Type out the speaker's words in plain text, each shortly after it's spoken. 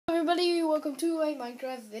everybody, welcome to a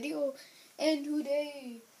Minecraft video. And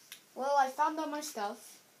today, well, I found all my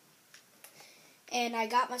stuff. And I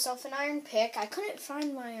got myself an iron pick. I couldn't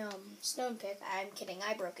find my stone pick. I'm kidding,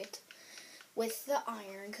 I broke it with the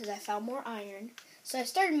iron because I found more iron. So I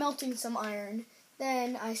started melting some iron.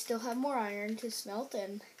 Then I still have more iron to smelt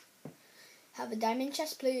and have a diamond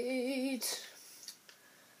chest plate.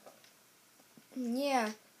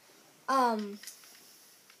 Yeah.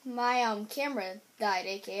 My camera died,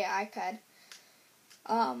 aka iPad.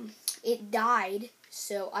 It died,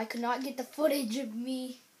 so I could not get the footage of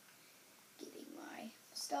me getting my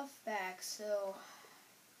stuff back, so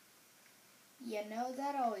you know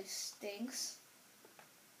that always stinks.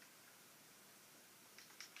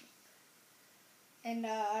 And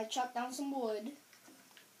I chopped down some wood,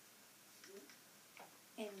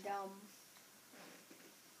 and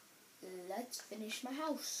let's finish my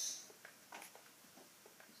house.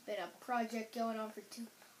 Been a project going on for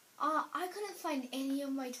I couldn't find any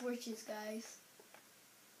of my torches, guys.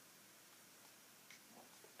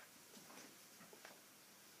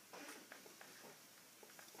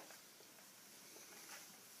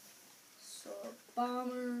 So a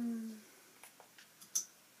bomber.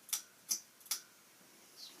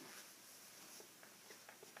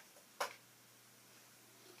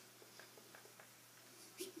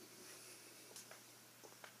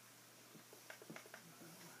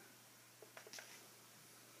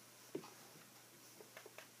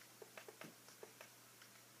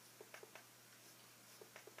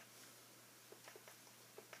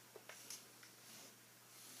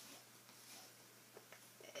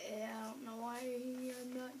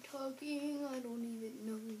 I'm not talking, I don't even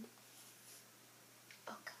know.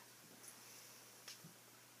 Okay.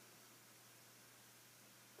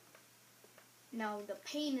 Now the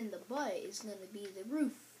pain in the butt is going to be the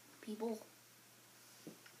roof, people.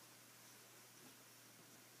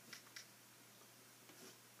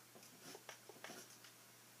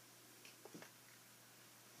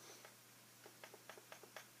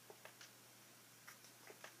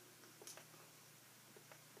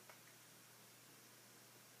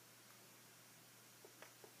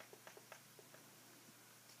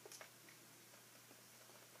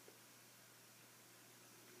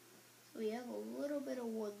 We have a little bit of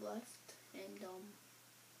wood left, and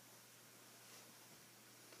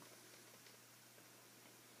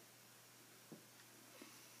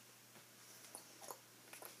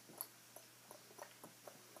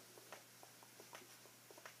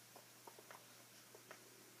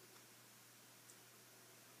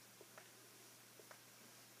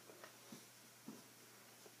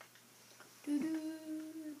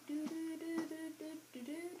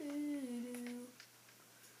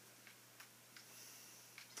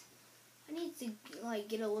I need to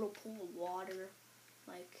get a little pool of water,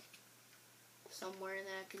 somewhere, and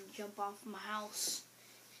then I can jump off my house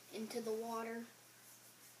into the water.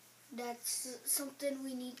 That's something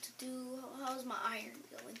we need to do. How's my iron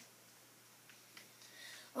going?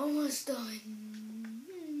 Almost done.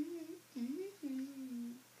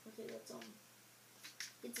 Okay, let's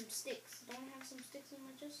get some sticks. Don't I have some sticks in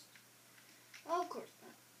my chest? Oh, of course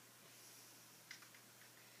not.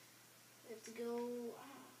 I have to go.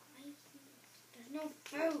 There's no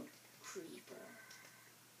food. Creeper.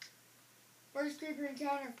 First creeper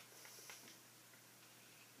encounter.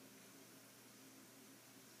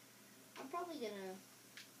 I'm probably gonna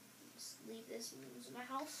just leave this in my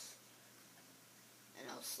house, and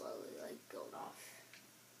I'll slowly build off.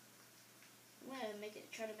 I'm gonna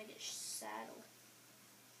try to make it saddle.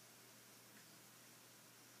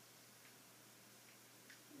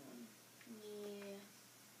 Yeah.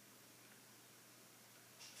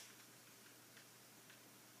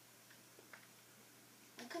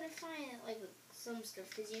 I couldn't find some stuff,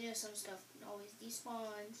 because you know some stuff always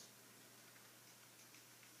despawns.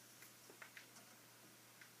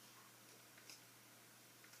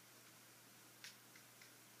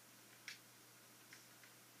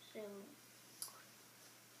 So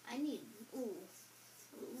I need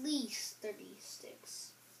at least 30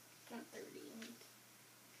 sticks. Not 30,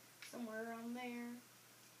 somewhere around there.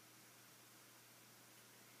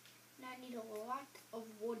 And I need a lot of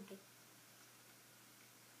wood.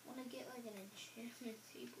 I want to get an enchantment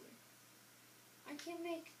table.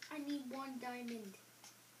 I need 1 diamond.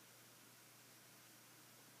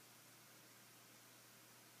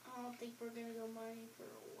 I don't think we're gonna go mining for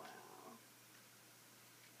a while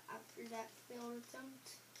after that failed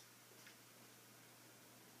attempt.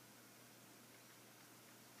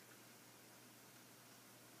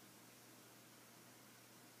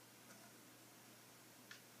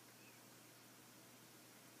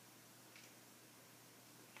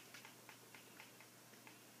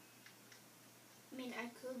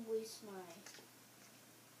 waste my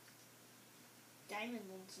diamond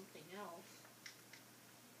on something else.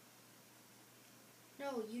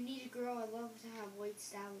 No, you need to grow. I love to have white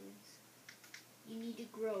stallions. You need to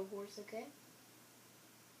grow, horse, okay?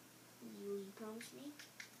 You promise me?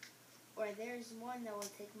 Or there's one that will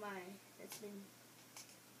take that's been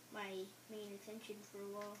my main attention for a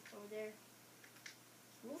while over there.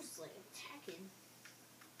 Wolf's like attacking.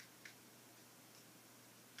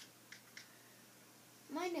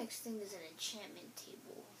 My next thing is an enchantment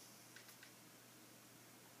table.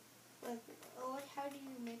 Like, how do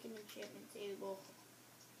you make an enchantment table?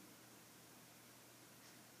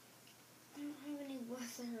 I don't have any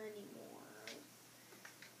weather anymore.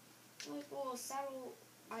 Like, will a saddle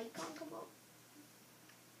icon come up?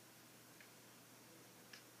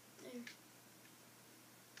 There.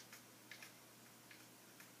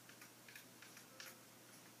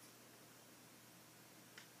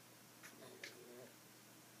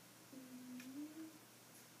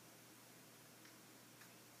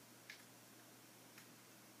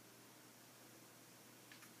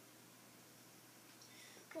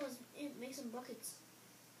 Well, it makes some buckets.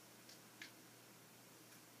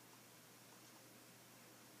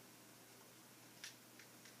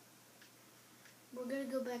 We're gonna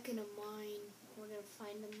go back in a mine. We're gonna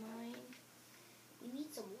find a mine. We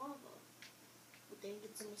need some lava. We're gonna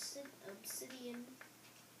get some obsidian.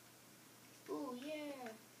 Oh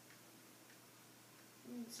yeah.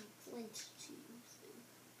 We need some flint too.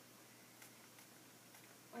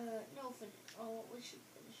 No, we should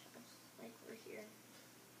finish house. Like, we're here.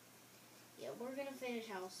 Yeah, we're gonna finish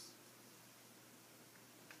house.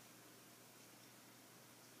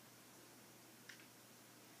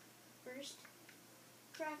 First,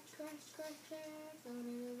 craft. On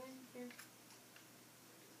an adventure.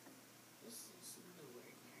 This is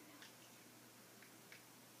nowhere near now.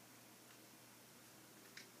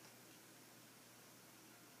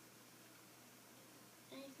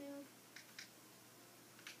 Any food?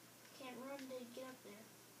 Can't run to get up there.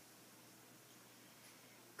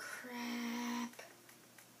 Crap.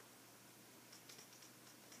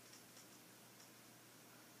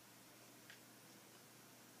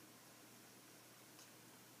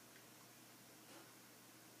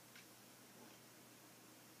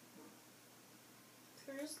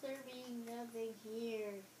 Curse there being nothing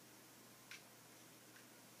here.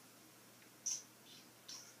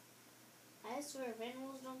 I swear, if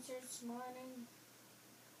animals don't start spawning,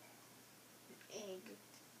 an egg.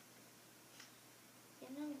 You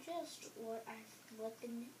know, just what I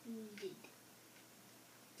flippin' needed.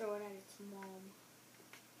 Throw it at its mom.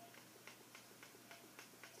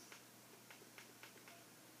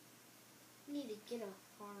 Need to get a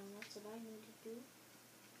farm, that's what I need to do.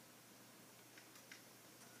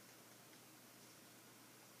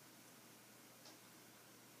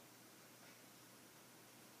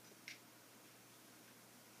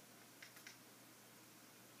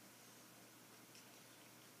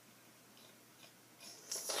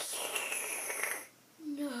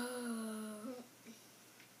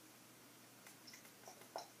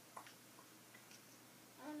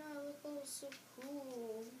 So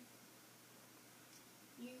cool.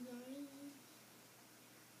 You guys.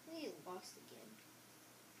 I get lost again.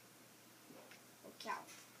 Oh, cow.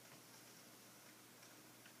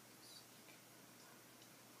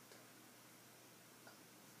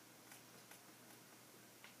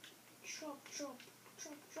 Chop.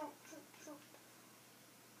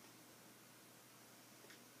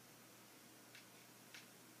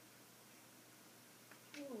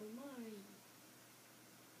 Oh my.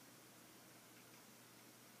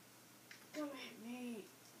 Come at me.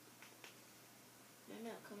 No,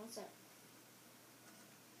 come outside.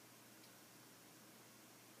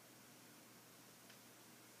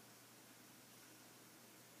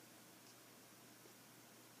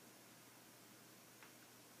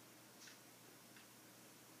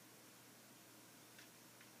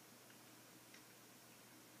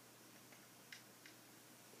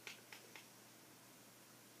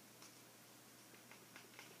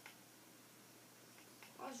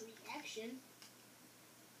 Pause reaction.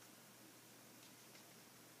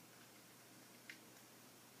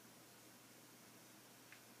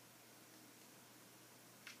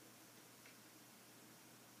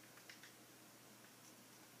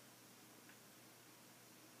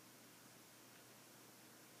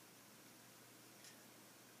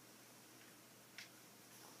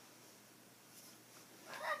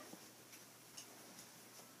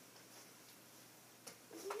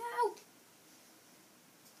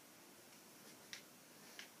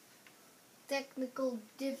 Technical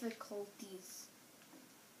difficulties.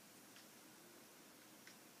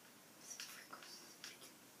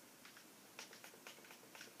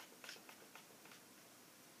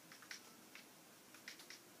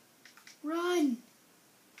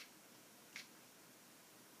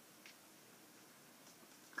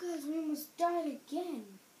 guys, we almost died again.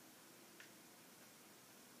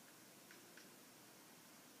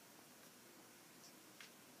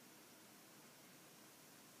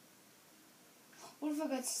 What if I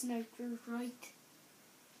got sniped right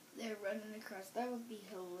there running across? That would be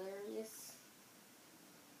hilarious.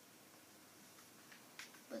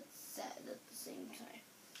 But sad at the same time.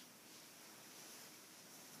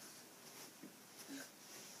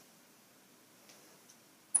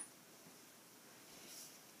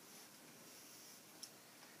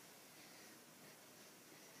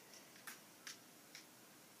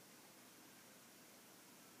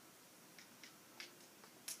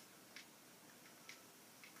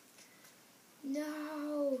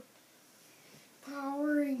 No!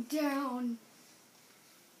 Powering down.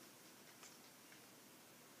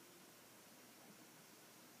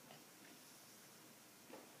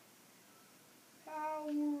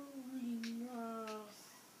 Powering up.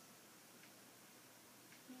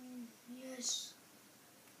 Yes.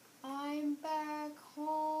 I'm back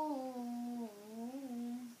home.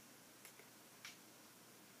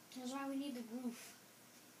 That's why we need the roof.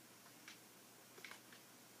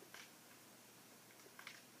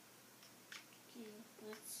 Okay,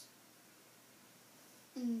 let's...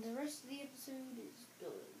 And the rest of the episode is good.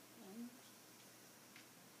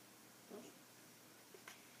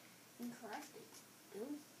 And crafting.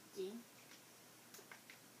 Building.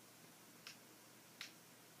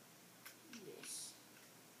 Yes.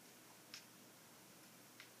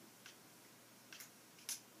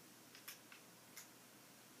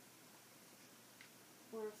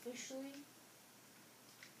 We're officially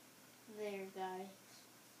there, guys.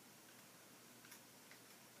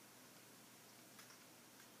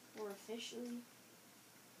 We're officially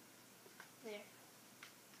there.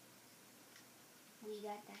 We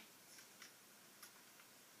got that.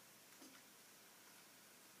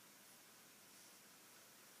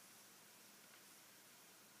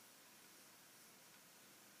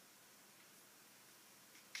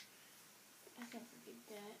 I can't forget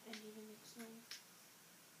that. I need to make some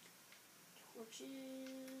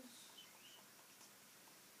torches.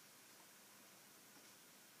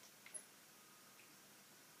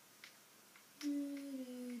 I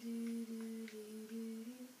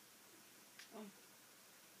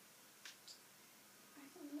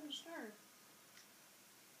don't start.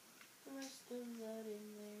 The rest of that in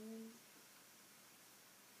there.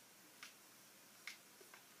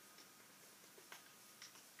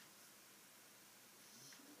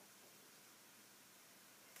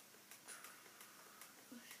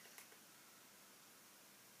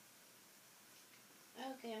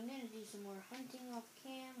 Okay, I'm gonna do some more hunting off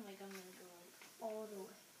cam. Like, I'm gonna go like all the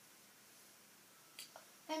way.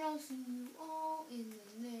 And I'll see you all in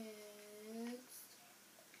the next.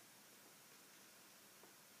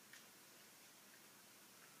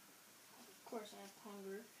 Of course, I have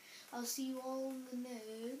hunger. I'll see you all in the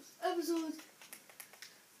next episode.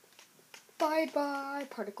 Bye bye,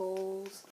 particles.